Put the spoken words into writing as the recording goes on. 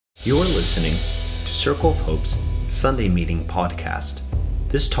You're listening to Circle of Hope's Sunday Meeting podcast.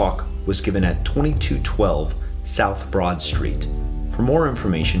 This talk was given at 2212 South Broad Street. For more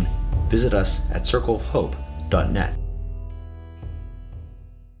information, visit us at circleofhope.net.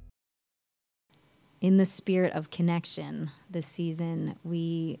 In the spirit of connection this season,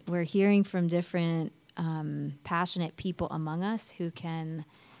 we're hearing from different passionate people among us who can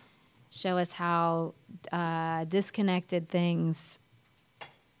show us how disconnected things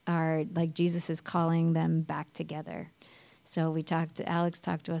are, like Jesus is calling them back together. So Alex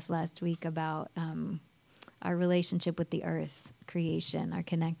talked to us last week about our relationship with the earth, creation, our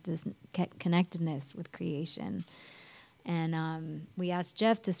connectedness with creation. And we asked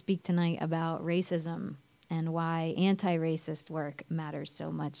Jeff to speak tonight about racism and why anti-racist work matters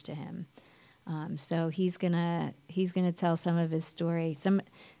so much to him. So he's gonna tell some of his story.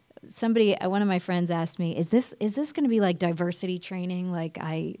 One of my friends asked me, "Is this going to be like diversity training, like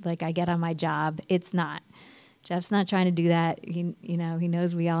I get on my job?" It's not. Jeff's not trying to do that. He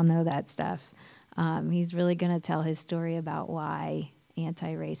knows we all know that stuff. He's really going to tell his story about why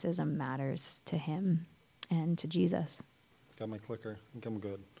anti-racism matters to him and to Jesus. Got my clicker. I think I'm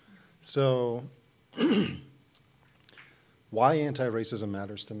good. So, why anti-racism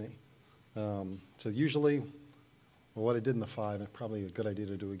matters to me? So usually, what I did in the 5, and probably a good idea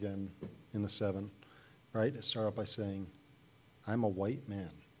to do again in the 7, right? I start out by saying, I'm a white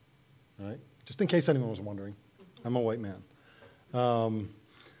man, right? Just in case anyone was wondering, I'm a white man.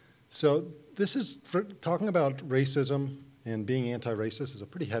 So this is, talking about racism and being anti-racist is a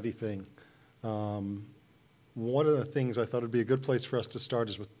pretty heavy thing. One of the things I thought would be a good place for us to start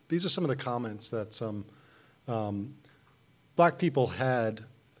is with, these are some of the comments that some black people had,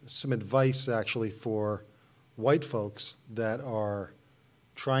 some advice actually for white folks that are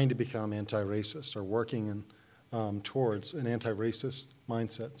trying to become anti-racist or working towards an anti-racist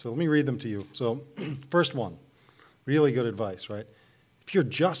mindset. So let me read them to you. So first one, really good advice, right? If you're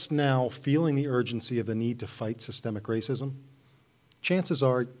just now feeling the urgency of the need to fight systemic racism, chances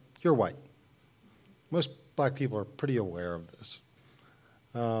are you're white. Most black people are pretty aware of this.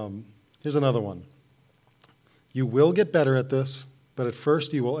 Here's another one. You will get better at this, but at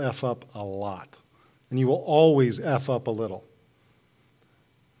first you will F up a lot. And you will always F up a little.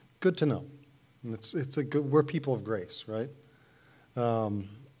 Good to know. And we're people of grace, right?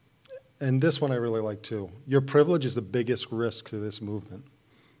 And this one I really like too. Your privilege is the biggest risk to this movement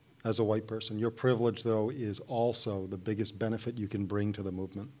as a white person. Your privilege, though, is also the biggest benefit you can bring to the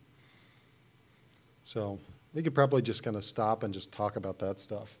movement. So we could probably just kind of stop and just talk about that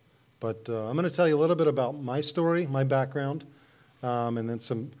stuff. But I'm going to tell you a little bit about my story, my background, and then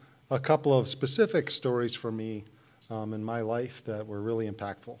a couple of specific stories for me in my life that were really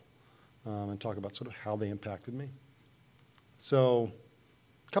impactful, and talk about sort of how they impacted me. So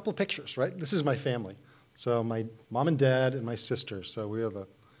a couple of pictures, right? This is my family. So my mom and dad and my sister. So we are the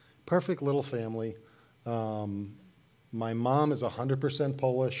perfect little family. My mom is 100%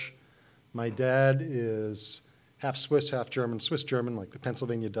 Polish. My dad is half Swiss, half German. Swiss-German, like the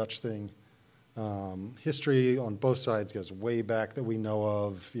Pennsylvania Dutch thing. History on both sides goes way back that we know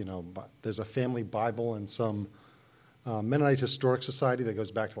of. There's a family Bible and some Mennonite Historic Society that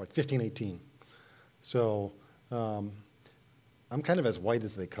goes back to like 1518. So I'm kind of as white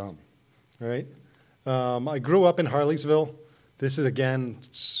as they come, right? I grew up in Harleysville. This is, again,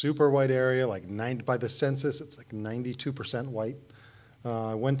 super white area, by the census, it's like 92% white.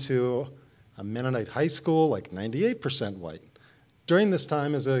 I went to a Mennonite high school, like 98% white. During this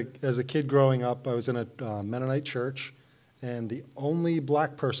time, as a kid growing up, I was in a Mennonite church, and the only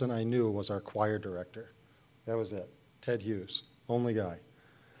black person I knew was our choir director. That was it, Ted Hughes, only guy.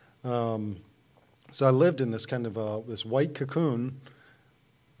 So I lived in this kind of this white cocoon,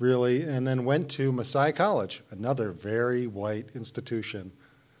 really, and then went to Messiah College, another very white institution.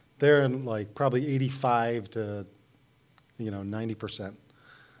 They're in probably 85 to 90%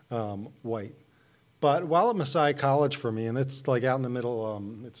 white. But while at Messiah College for me, and it's out in the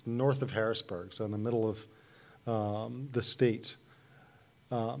middle, it's north of Harrisburg, so in the middle of the state.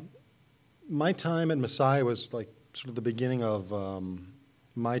 My time at Messiah was sort of the beginning of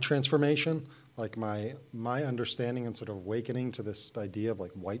my transformation, my understanding and sort of awakening to this idea of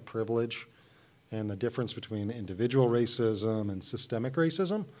white privilege and the difference between individual racism and systemic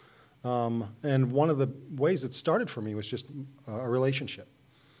racism. And one of the ways it started for me was just a relationship.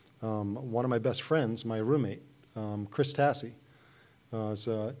 One of my best friends, my roommate, Chris Tassi, is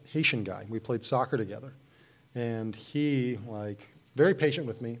a Haitian guy. We played soccer together. And he, very patient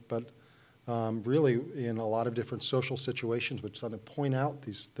with me, but really in a lot of different social situations would sort of point out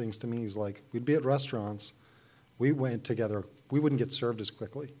these things to me. He's we'd be at restaurants, we went together, we wouldn't get served as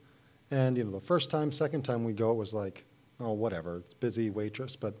quickly. And, the first time, second time we go, it was like, oh, whatever, it's busy,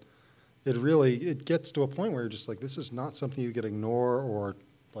 waitress. But it gets to a point where you're just like, this is not something you could ignore or,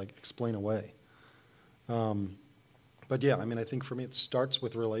 like, explain away. But yeah, I think for me it starts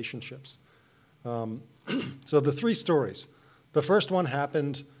with relationships. So the 3 stories. The first one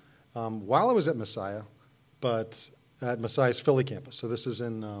happened while I was at Messiah, but at Messiah's Philly campus. So this is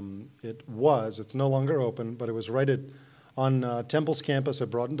it's no longer open, but it was right on Temple's campus at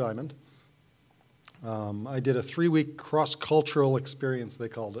Broad and Diamond. I did a 3-week cross-cultural experience, they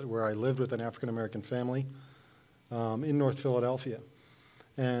called it, where I lived with an African-American family in North Philadelphia.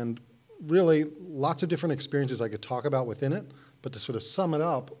 And really, lots of different experiences I could talk about within it, but to sort of sum it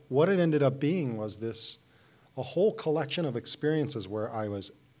up, what it ended up being was a whole collection of experiences where I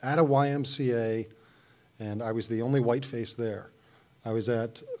was at a YMCA, and I was the only white face there. I was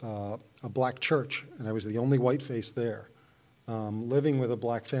at a black church, and I was the only white face there. Living with a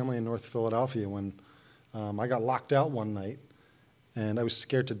black family in North Philadelphia when I got locked out one night, and I was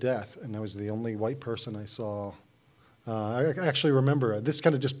scared to death, and I was the only white person I saw. I actually remember, this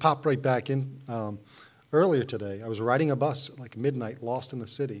kind of just popped right back in earlier today. I was riding a bus at like midnight, lost in the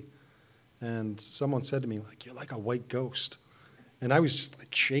city, and someone said to me, like, you're like a white ghost. And I was just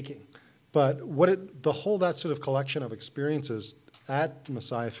like shaking. But that sort of collection of experiences at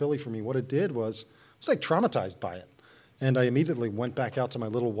Messiah Philly for me, what it did was, I was like traumatized by it. And I immediately went back out to my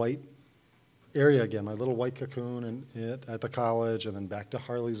little white area again, my little white cocoon at the college, and then back to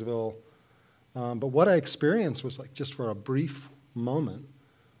Harleysville. But what I experienced was like just for a brief moment,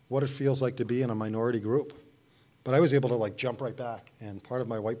 what it feels like to be in a minority group. But I was able to like jump right back, and part of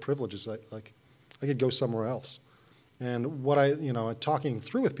my white privilege is I could go somewhere else. And what talking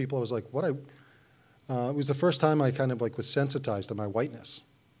through with people, I was like, it was the first time I kind of like was sensitized to my whiteness,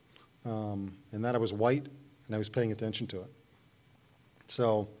 and that I was white and I was paying attention to it.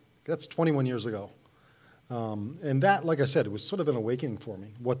 So that's 21 years ago. And that, like I said, it was sort of an awakening for me.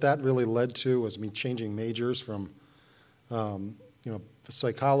 What that really led to was me changing majors from,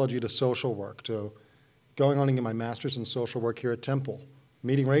 psychology to social work, to going on and getting my master's in social work here at Temple,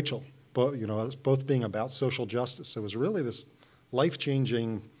 meeting Rachel, both being about social justice. It was really this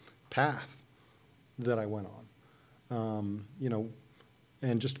life-changing path that I went on.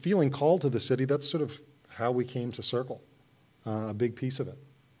 And just feeling called to the city, that's sort of how we came to Circle, a big piece of it.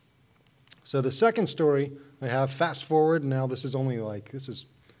 So the second story I have, fast forward, now this is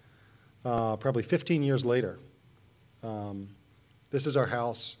probably 15 years later. This is our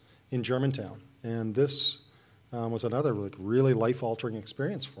house in Germantown, and this was another really life-altering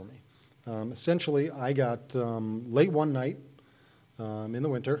experience for me. Essentially, I got, late one night in the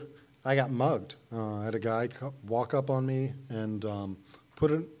winter, I got mugged. I had a guy walk up on me and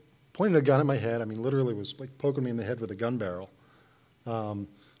pointed a gun at my head. Literally was like poking me in the head with a gun barrel.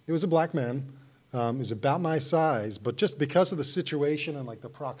 It was a black man. He was about my size, but just because of the situation and like the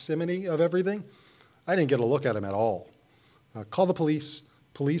proximity of everything, I didn't get a look at him at all. Called the police.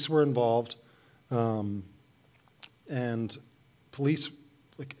 Police were involved, and police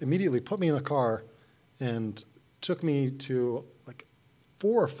immediately put me in a car and took me to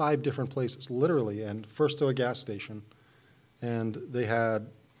 4 or 5 different places, literally, and first to a gas station, and they had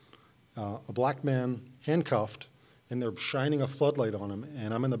a black man handcuffed, and they're shining a floodlight on him,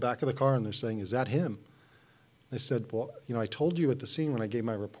 and I'm in the back of the car, and they're saying, "Is that him?" I said, "Well, I told you at the scene when I gave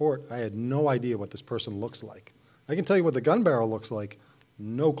my report, I had no idea what this person looks like. I can tell you what the gun barrel looks like,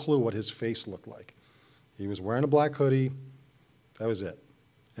 no clue what his face looked like. He was wearing a black hoodie, that was it.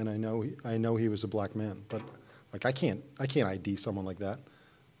 And I know he was a black man, but I can't ID someone like that."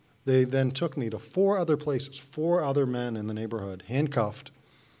 They then took me to 4 other places, 4 other men in the neighborhood, handcuffed,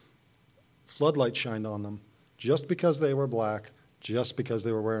 floodlight shined on them, just because they were black, just because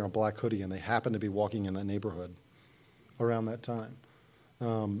they were wearing a black hoodie, and they happened to be walking in that neighborhood around that time.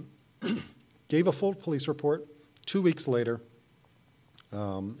 Gave a full police report 2 weeks later,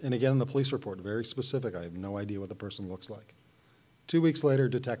 and again in the police report, very specific, I have no idea what the person looks like. 2 weeks later,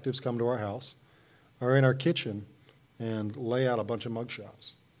 detectives come to our house, are in our kitchen, and lay out a bunch of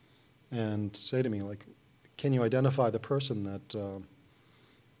mugshots, and say to me, can you identify the person that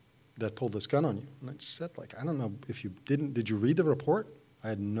pulled this gun on you? And I just said, I don't know if you did you read the report?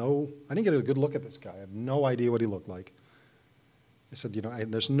 I didn't get a good look at this guy. I have no idea what he looked like. I said,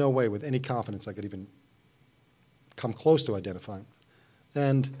 there's no way with any confidence I could even come close to identifying him.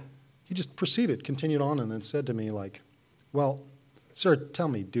 And he just continued on, and then said to me, well, sir, tell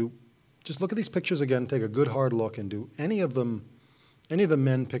me, just look at these pictures again, take a good hard look, and do any of the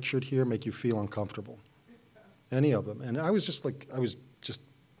men pictured here make you feel uncomfortable? Any of them? And I was just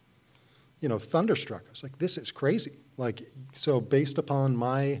thunderstruck. I was like, this is crazy. So based upon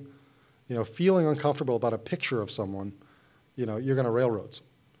my feeling uncomfortable about a picture of someone, you're going to railroad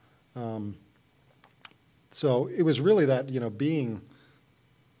someone. So it was really that, being,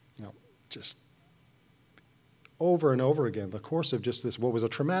 just over and over again, the course of just this, what was a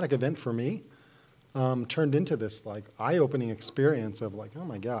traumatic event for me, turned into this like eye-opening experience of like, oh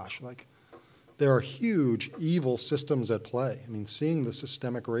my gosh, like there are huge evil systems at play. I mean, seeing the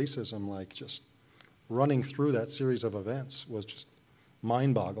systemic racism like just running through that series of events was just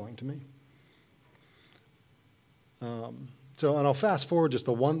mind-boggling to me. And I'll fast forward just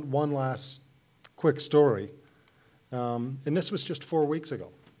the one last quick story. And this was just 4 weeks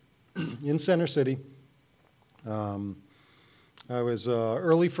ago in Center City. I was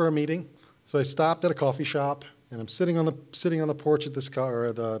early for a meeting, so I stopped at a coffee shop, and I'm sitting on the porch at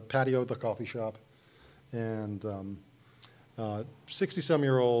or the patio of the coffee shop, and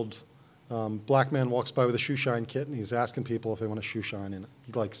 60-some-year-old black man walks by with a shoe shine kit, and he's asking people if they want a shoe shine, and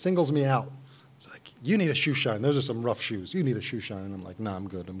he like singles me out. It's like, you need a shoe shine. Those are some rough shoes. You need a shoe shine. And I'm like, no, I'm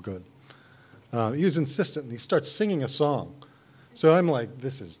good. He was insistent, and he starts singing a song. So I'm like,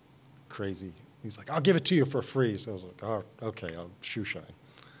 this is crazy. He's like, I'll give it to you for free. So I was like, oh, okay, I'll shoe shine.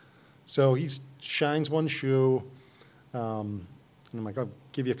 So he shines one shoe, and I'm like, I'll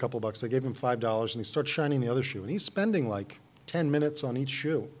give you a couple bucks. I gave him $5, and he starts shining the other shoe. And he's spending like 10 minutes on each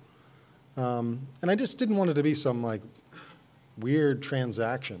shoe. And I just didn't want it to be some like weird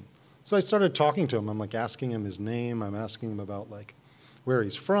transaction. So I started talking to him. I'm like asking him his name. I'm asking him about like where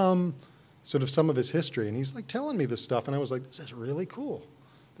he's from, sort of some of his history. And he's like telling me this stuff. And I was like, this is really cool.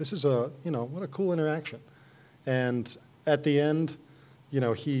 This is what a cool interaction. And at the end,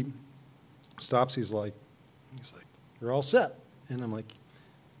 he stops. He's like, you're all set. And I'm like,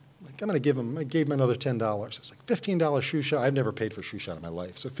 I'm going to give him, I gave him another $10. It's like $15 shoe shine. I've never paid for a shoe shine in my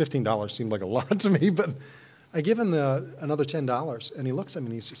life. So $15 seemed like a lot to me, but I give him another $10, and he looks at me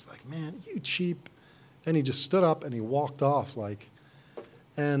and he's just like, man, you cheap. And he just stood up and he walked off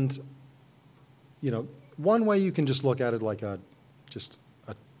and one way you can just look at it like a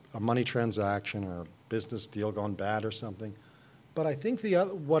money transaction or a business deal gone bad or something. But I think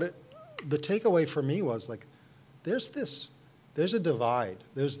the takeaway for me was like, there's a divide.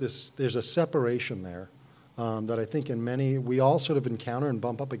 There's a separation there that I think in many, we all sort of encounter and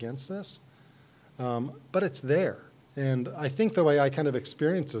bump up against this. But it's there. And I think the way I kind of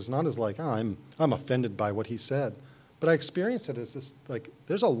experienced it is not as like, oh, I'm offended by what he said, but I experienced it as this, like,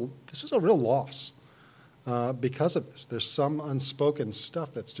 this is a real loss because of this. There's some unspoken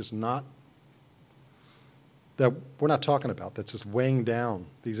stuff that's just not, that we're not talking about, that's just weighing down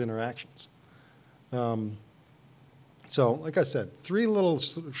these interactions. So, like I said, 3 little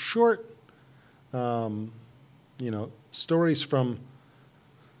sort of short, stories from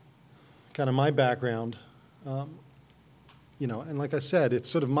kind of my background, and like I said, it's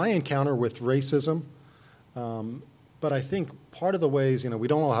sort of my encounter with racism. But I think part of the ways, we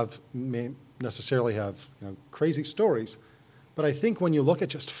don't all necessarily have crazy stories, but I think when you look at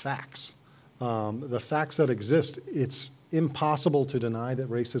just facts, the facts that exist, it's impossible to deny that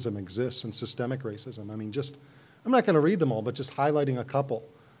racism exists and systemic racism. I mean, I'm not going to read them all, but just highlighting a couple.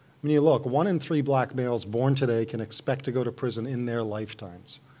 When you look, 1 in 3 black males born today can expect to go to prison in their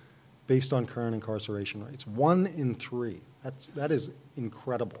lifetimes, based on current incarceration rates. 1 in 3. That is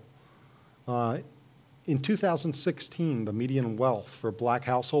incredible. In 2016, the median wealth for black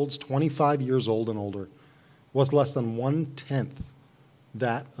households 25 years old and older was less than 1/10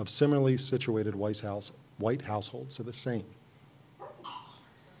 that of similarly situated white households, so the same.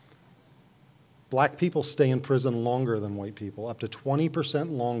 Black people stay in prison longer than white people, up to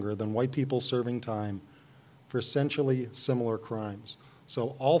 20% longer than white people serving time for essentially similar crimes.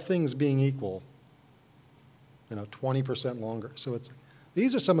 So all things being equal, 20% longer. So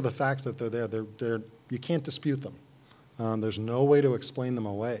these are some of the facts that they're there. You can't dispute them. There's no way to explain them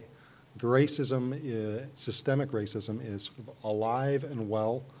away. Systemic racism is sort of alive and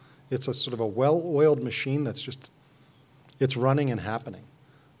well. It's a sort of a well-oiled machine that's it's running and happening.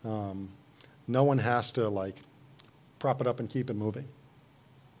 No one has to prop it up and keep it moving.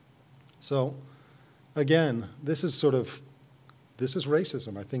 So again, this is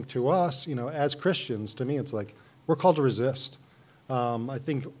racism. I think to us, as Christians, to me, it's like we're called to resist. I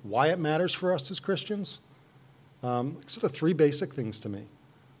think why it matters for us as Christians, sort of 3 basic things to me.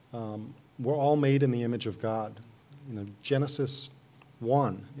 We're all made in the image of God. Genesis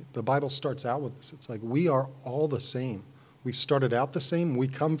 1, the Bible starts out with this. It's like we are all the same. We started out the same. We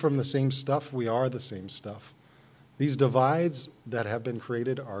come from the same stuff. We are the same stuff. These divides that have been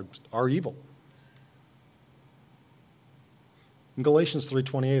created are evil. In Galatians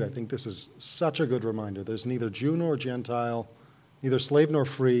 3:28, I think this is such a good reminder. There's neither Jew nor Gentile, neither slave nor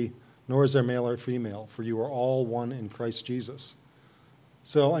free, nor is there male or female, for you are all one in Christ Jesus.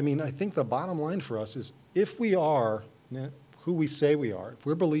 So, I mean, I think the bottom line for us is if we are who we say we are, if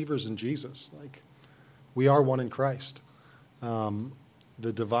we're believers in Jesus, like we are one in Christ.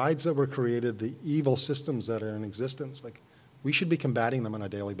 The divides that were created, the evil systems that are in existence, like we should be combating them on a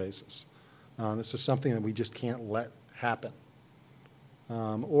daily basis. This is something that we just can't let happen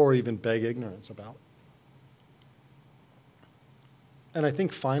or even beg ignorance about. And I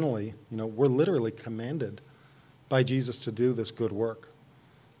think finally, we're literally commanded by Jesus to do this good work.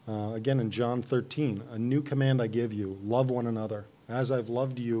 Again, in John 13, a new command I give you, love one another. As I've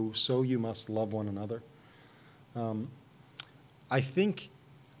loved you, so you must love one another. I think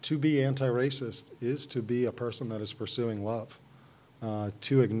to be anti-racist is to be a person that is pursuing love.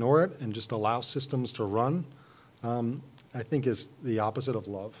 To ignore it and just allow systems to run, I think is the opposite of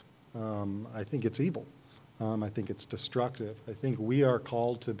love. I think it's evil. I think it's destructive. I think we are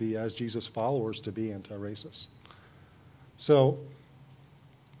called to be, as Jesus followers, to be anti-racist. So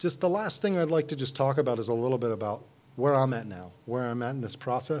just the last thing I'd like to just talk about is a little bit about where I'm at now, where I'm at in this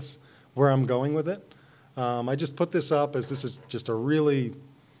process, where I'm going with it. I just put this up as this is just a really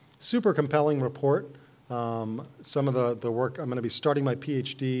super compelling report. Some of the work, I'm going to be starting my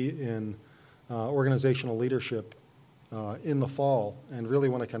PhD in organizational leadership in the fall and really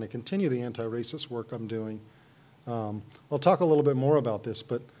want to kind of continue the anti-racist work I'm doing. I'll talk a little bit more about this,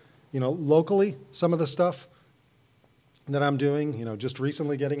 but locally, some of the stuff that I'm doing, just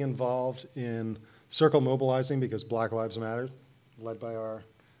recently getting involved in Circle Mobilizing because Black Lives Matter, led by our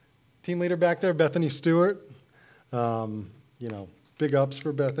team leader back there, Bethany Stewart. Big ups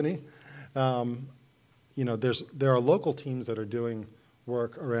for Bethany. There are local teams that are doing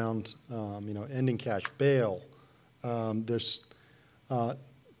work around, ending cash bail. There's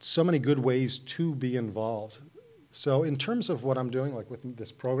so many good ways to be involved. So in terms of what I'm doing, like with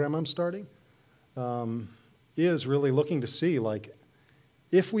this program I'm starting, is really looking to see, like,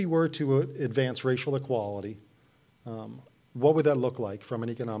 if we were to advance racial equality, what would that look like from an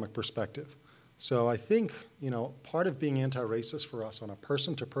economic perspective? So I think, part of being anti-racist for us on a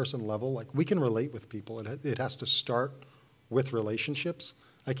person-to-person level, like we can relate with people. It has to start with relationships.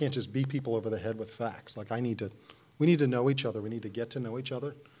 I can't just beat people over the head with facts. Like we need to know each other. We need to get to know each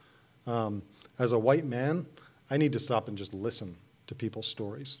other. As a white man, I need to stop and just listen to people's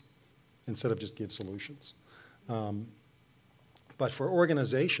stories instead of just give solutions. But for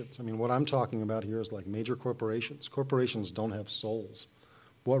organizations, what I'm talking about here is like major corporations. Corporations don't have souls.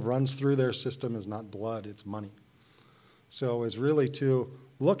 What runs through their system is not blood, it's money. So it's really to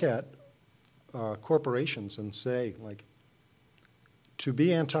look at corporations and say, like, to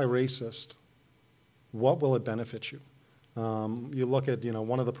be anti-racist, what will it benefit you? You look at,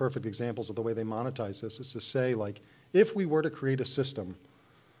 one of the perfect examples of the way they monetize this is to say, like, if we were to create a system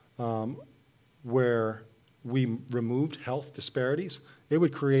where we removed health disparities, it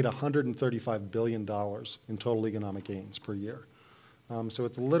would create $135 billion in total economic gains per year. So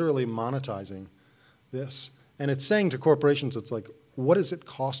it's literally monetizing this. And it's saying to corporations, it's like, what is it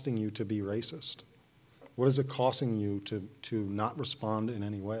costing you to be racist? What is it costing you to not respond in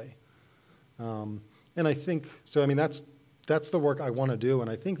any way? And I think, so that's the work I want to do. And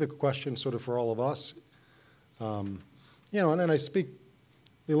I think the question sort of for all of us, and then I speak,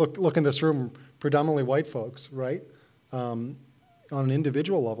 you look in this room, predominantly white folks, right? On an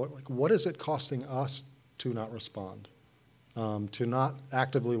individual level, like what is it costing us to not respond? To not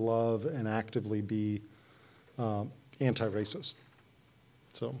actively love and actively be anti-racist.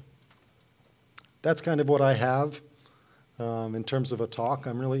 So that's kind of what I have in terms of a talk.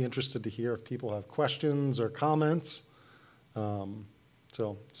 I'm really interested to hear if people have questions or comments.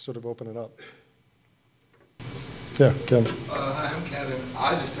 So sort of open it up. Yeah, Kevin. Hi, I'm Kevin.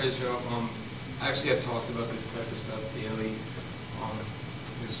 I just started to show up. I actually have talks about this type of stuff daily.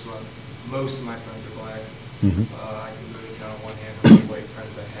 This is what most of my friends are black. Mm-hmm. I can really count on one hand how many white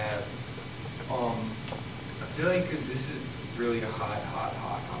friends I have. I feel like because this is really a hot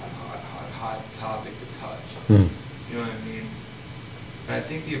topic to touch. Mm. You know what I mean? And I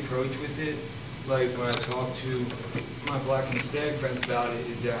think the approach with it, like when I talk to my black and Hispanic friends about it,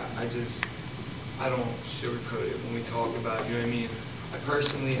 is that I don't sugarcoat it when we talk about it, you know what I mean? I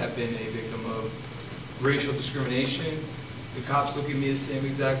personally have been a victim of racial discrimination. The cops look at me the same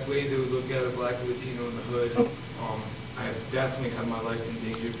exact way they would look at a black or Latino in the hood. I have definitely had my life in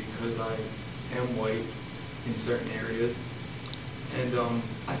danger because I am white in certain areas. And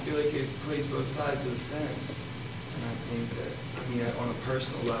I feel like it plays both sides of the fence. And I think that, on a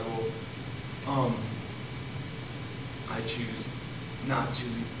personal level, I choose not to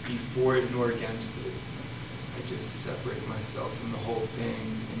be for it nor against it. I just separate myself from the whole thing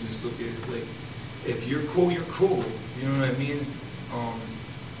and just look at it as like, if you're cool, you're cool. You know what I mean?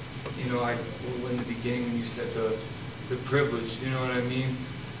 In the beginning when you said the privilege, you know what I mean?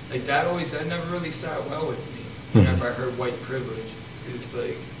 Like that never really sat well with me. Whenever I heard white privilege, it's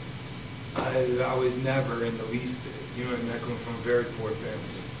like, I was never in the least bit. You know what I mean? I come from a very poor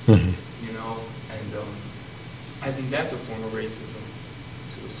family, you know? And I think that's a form of racism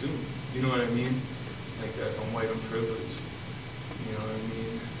to assume. You know what I mean? Like that if I'm white, I'm privileged. You know what I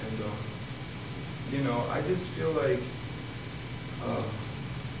mean? And, I just feel like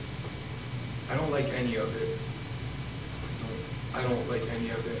I don't like any of it. I don't like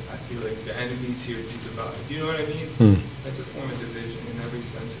any of it. I feel like the enemy's here to divide. Do you know what I mean? That's a form of division in every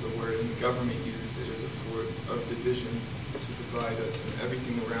sense of the word, and the government uses it as a form of division to divide us, and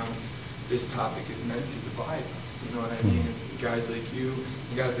everything around this topic is meant to divide us. You know what I mean? And guys like you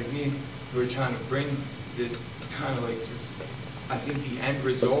and guys like me who are trying to bring the kind of like just, I think the end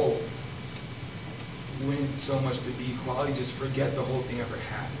result wouldn't so much to be equality, just forget the whole thing ever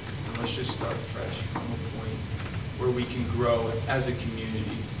happened. And let's just start fresh from a point where we can grow as a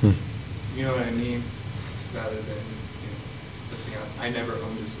community. You know what I mean? Rather than, something else. I never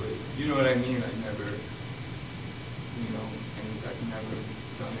owned a slave. You know what I mean? I never, and I've never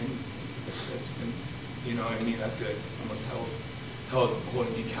done anything that's been, you know what I mean? I feel like almost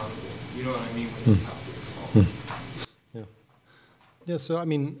holding me accountable. You know what I mean? When this topic comes. Yeah, so I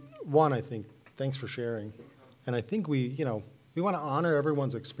mean, one, I think, thanks for sharing. And I think we want to honor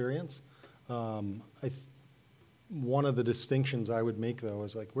everyone's experience. One of the distinctions I would make, though,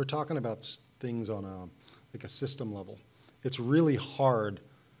 is like we're talking about things on a system level. It's really hard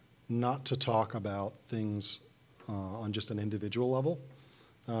not to talk about things on just an individual level.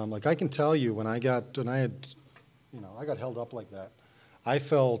 Like I can tell you when I got held up like that, I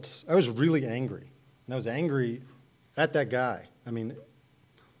was really angry, and I was angry at that guy. I mean,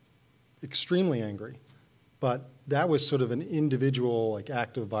 extremely angry. But that was sort of an individual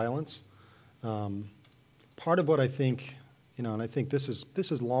act of violence. Part of what I think, and I think this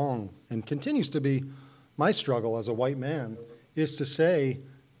is long and continues to be my struggle as a white man, is to say,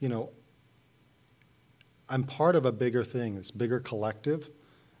 I'm part of a bigger thing, this bigger collective,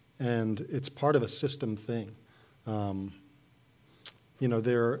 and it's part of a system thing. I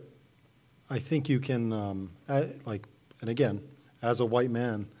think you can, and again, as a white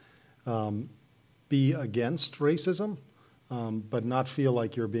man, be against racism, but not feel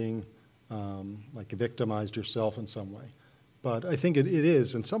like you're being victimized yourself in some way. But I think it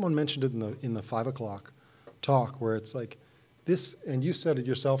is, and someone mentioned it in the 5 o'clock talk, where it's like this, and you said it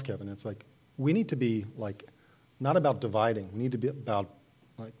yourself, Kevin. It's like we need to be not about dividing. We need to be about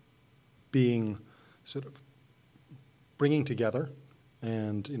being sort of bringing together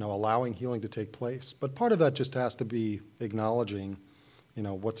and allowing healing to take place. But part of that just has to be acknowledging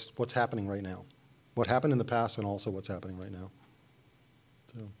what's happening right now, what happened in the past, and also what's happening right now.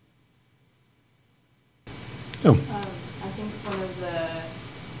 So. I think one of the,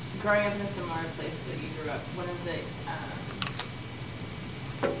 growing up in a similar place that you grew up, one of the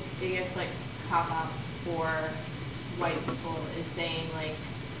biggest cop-outs for white people is saying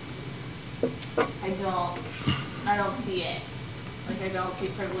I don't see it. I don't see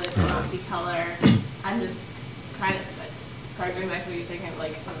privilege, I don't see color. I'm just kind of, sorry, going back to what you were saying,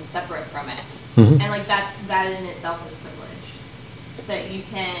 I'm separate from it. And that in itself is privilege. That you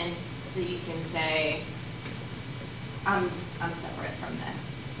can say, I'm separate from this.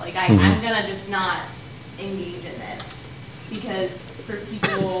 I'm gonna just not engage in this, because for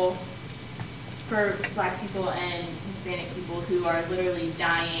Black people and Hispanic people who are literally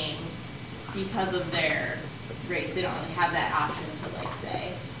dying because of their race, they don't really have that option to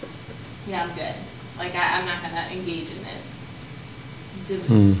say, yeah, I'm good. I'm not gonna engage in this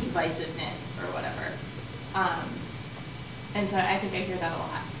divisiveness or whatever. And so I think I hear that a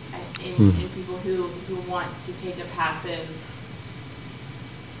lot in people who want to take a passive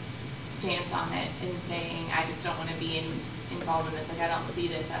stance on it and saying, I just don't want to be involved in this. I don't see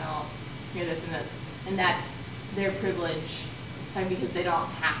this, I don't hear this, and that's their privilege, because they don't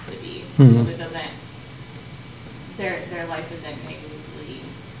have to be. Because it doesn't, their life isn't negatively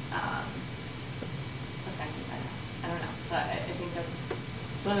affected by that. I don't know. But I think that's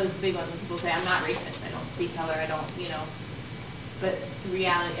one of those big ones when people say, I'm not racist, I don't see color, I don't, but the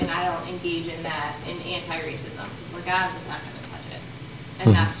reality, and I don't engage in that, in anti-racism, because I'm just not going to touch it.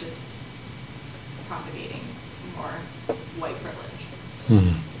 And that's just propagating more white privilege.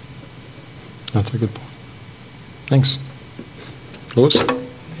 That's a good point. Thanks. Louis? Yeah,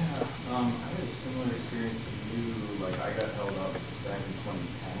 I had a similar experience to you. I got held up back in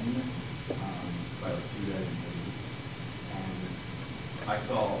 2010 by like 2 guys in hoodies, and I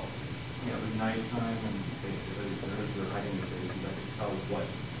saw, it was nighttime, and they were hiding their faces. I could tell what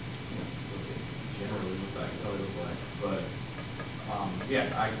they generally looked like. I saw they looked like, but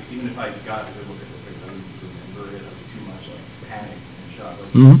even if I got a good look at their face, I wouldn't remember it. I was too much like panic and shock.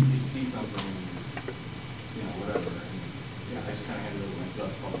 Like you'd see something, whatever. And, I just kind of handed over my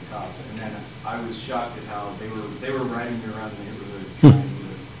stuff, called the cops, and then I was shocked at how they were riding me around the neighborhood trying to.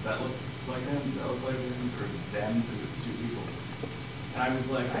 Does that look like them? Does that look like them? Or them? Because it's two people. And I was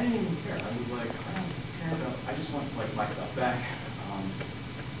like, I didn't even care. I was like, I don't care about. I just want like my stuff back.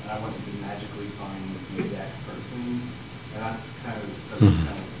 And I wanted to magically find the exact person. And that's kind of a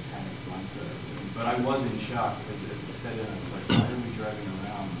panic mindset. But I was in shock because as I said, I was like, why are we driving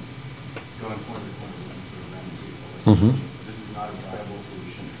around, going corner to corner looking for random people? This is not a viable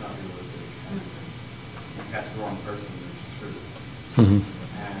solution. It's not realistic. And you catch the wrong person, they're just screwed.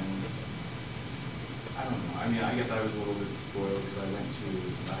 And I don't know. I mean, I guess I was a little bit spoiled because I went to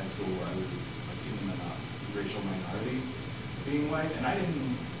the high school where I was like in the racial minority being white, and I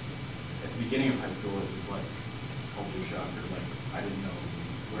didn't. At the beginning of high school, it was like culture shock, or like I didn't know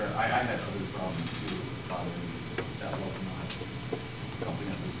where I had other problems too bothering me. So that was not something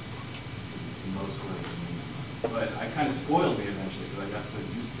that was the most worries to me. But I kind of spoiled me eventually because I got so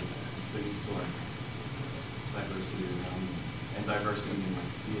used to that, so used to like diversity around me, and diversity in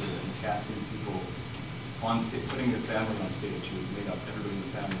like theater and casting people on stage, putting the family on stage who made up everybody in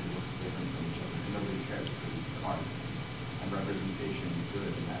the family looks different from each other, and nobody cares because it's art and representation is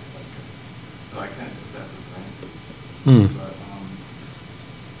good in that. So I kind of took that for granted. But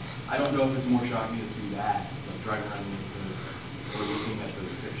I don't know if it's more shocking to see that, like driving around the neighborhood or looking at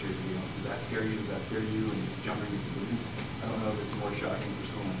those pictures, does that scare you? Does that scare you? And just jumping into the movie. I don't know if it's more shocking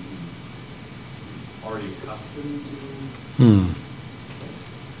for someone who's already accustomed to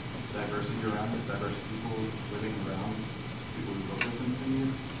diversity around it, diverse people living around people who look different than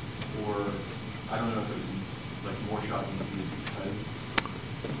you, or I don't know if it would be like more shocking to you because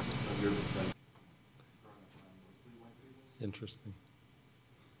of your like. Interesting.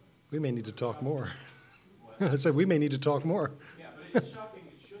 We may need to talk more. I said we may need to talk more. Yeah, but it's shocking.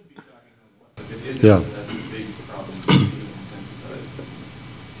 It should be shocking nonetheless. If it isn't, that's a big problem. Being desensitized,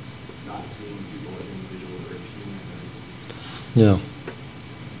 not seeing people as individuals or as human. Yeah.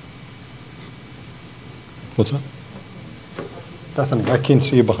 What's that? Bethany, I can't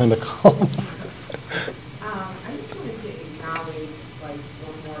see you behind the column. I just wanted to acknowledge like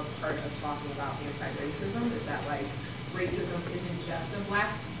one more part of talking about anti-racism is that like racism isn't just a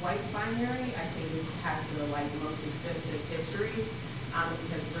black-white binary. I think it has the like most extensive history. It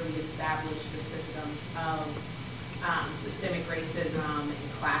has really established the systems of systemic racism and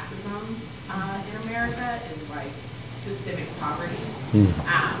classism in America and like systemic poverty.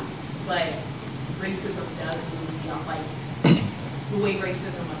 But racism does move beyond like the way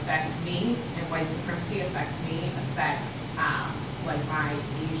racism affects me and white supremacy affects me affects like my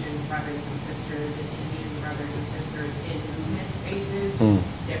Asian brothers and sisters and Indian brothers and sisters in movement spaces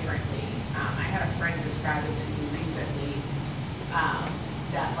differently. I had a friend describe it to me recently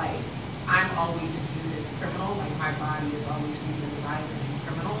that like I'm always viewed as criminal, like my body is always viewed as violent and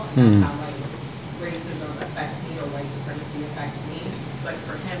criminal, and that's how like racism affects me or white supremacy affects me. But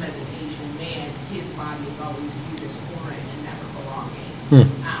for him as an Asian man, his body is always viewed as foreign and never belonging.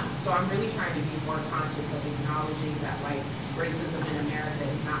 So I'm really trying to be more conscious of acknowledging that like racism in America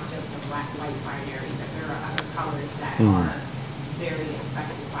is not just a black-white binary, that there are other colors that are very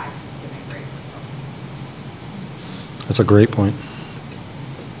affected by systemic racism. That's a great point.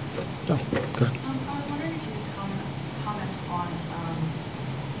 Yeah, go ahead. I was wondering if you could comment on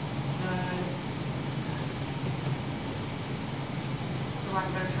for lack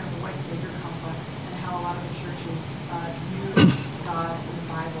of a better term, the white savior complex, and how a lot of the churches use God and the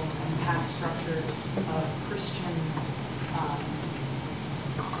Bible and past structures of Christian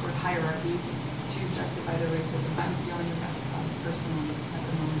hierarchies to justify their racism. I'm feeling that personally at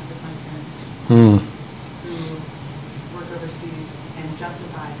the moment with my parents who work overseas and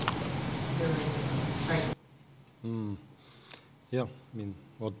justify their racism, right? Yeah, I mean,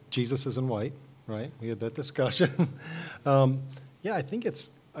 well, Jesus isn't white, right? We had that discussion. Yeah, I think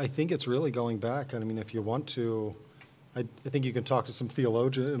it's really going back. And I mean, if you want to, I think you can talk to some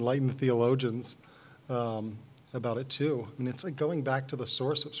enlightened theologians about it too. I mean, it's like going back to the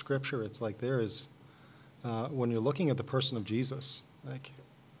source of Scripture. It's like there is, when you're looking at the person of Jesus, like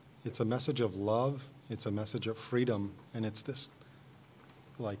it's a message of love, it's a message of freedom, and it's this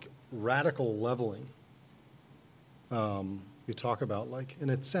like radical leveling. You talk about like,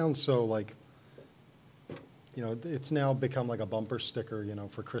 and it sounds so like, it's now become like a bumper sticker,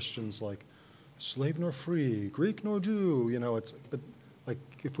 for Christians, like slave nor free, Greek nor Jew, but like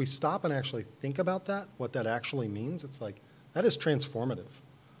if we stop and actually think about that, what that actually means, it's like, that is transformative.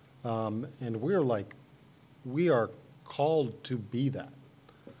 And we are called to be that.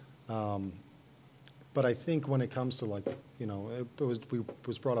 But I think when it comes to it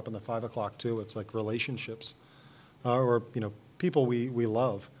was brought up in the 5 o'clock too, it's like relationships, or people we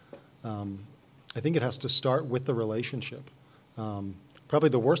love. I think it has to start with the relationship. Probably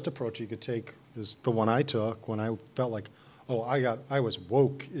the worst approach you could take is the one I took when I felt like, I was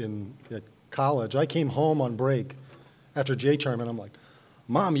woke at college. I came home on break after J-Charm, and I'm like,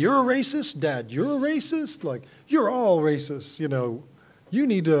 Mom, you're a racist? Dad, you're a racist? Like, you're all racist, you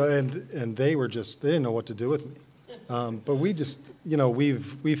need to, and they didn't know what to do with me. But we just,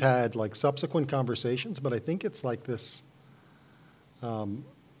 we've had like subsequent conversations, but I think it's like this,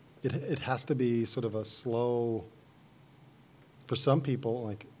 it has to be sort of a slow, for some people,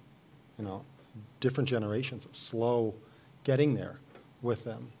 like, different generations, a slow getting there with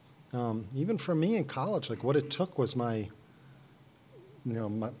them. Even for me in college, like what it took was my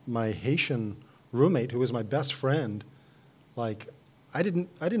Haitian roommate, who was my best friend. Like, I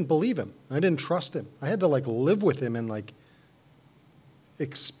didn't believe him. I didn't trust him. I had to like live with him and like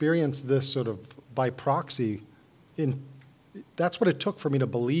experience this sort of by proxy. That's what it took for me to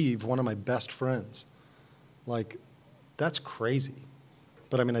believe one of my best friends. Like, that's crazy.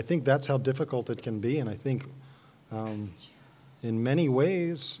 But I mean, I think that's how difficult it can be, and I think in many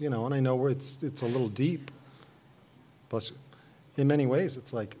ways, and I know it's a little deep. Plus, in many ways,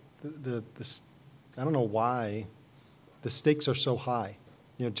 it's like I don't know why the stakes are so high.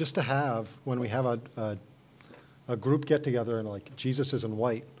 Just to have, when we have a group get together and like Jesus isn't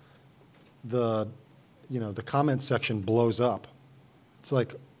white, the comment section blows up. It's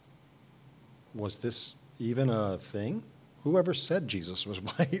like, was this even a thing? Whoever said Jesus was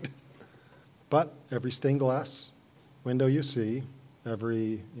white? But every stained glass window you see,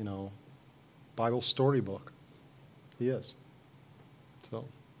 every, Bible storybook, he is. So,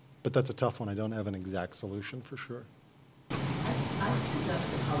 but that's a tough one. I don't have an exact solution for sure. I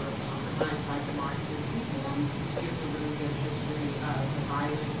suggest the color Compromise by DeMartis Reform, which gives a really good history of the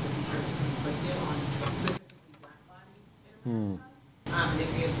violence that the church inflicted on specifically black bodies in America. It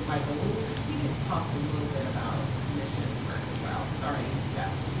gives like a little, it talks a little bit about mission work as well. Sorry, yeah.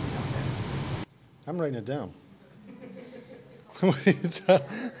 I'm writing it down. Compromise by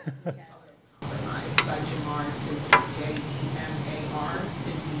Jamar Tisby, Jemar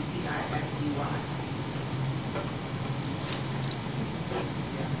Tisby, Tisby.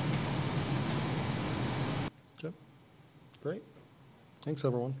 Okay. Great. Thanks,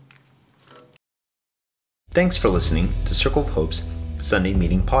 everyone. Thanks for listening to Circle of Hope's Sunday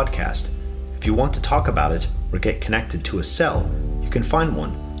Meeting Podcast. If you want to talk about it or get connected to a cell, you can find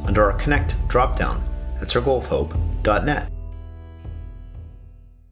one under our Connect dropdown at circleofhope.net.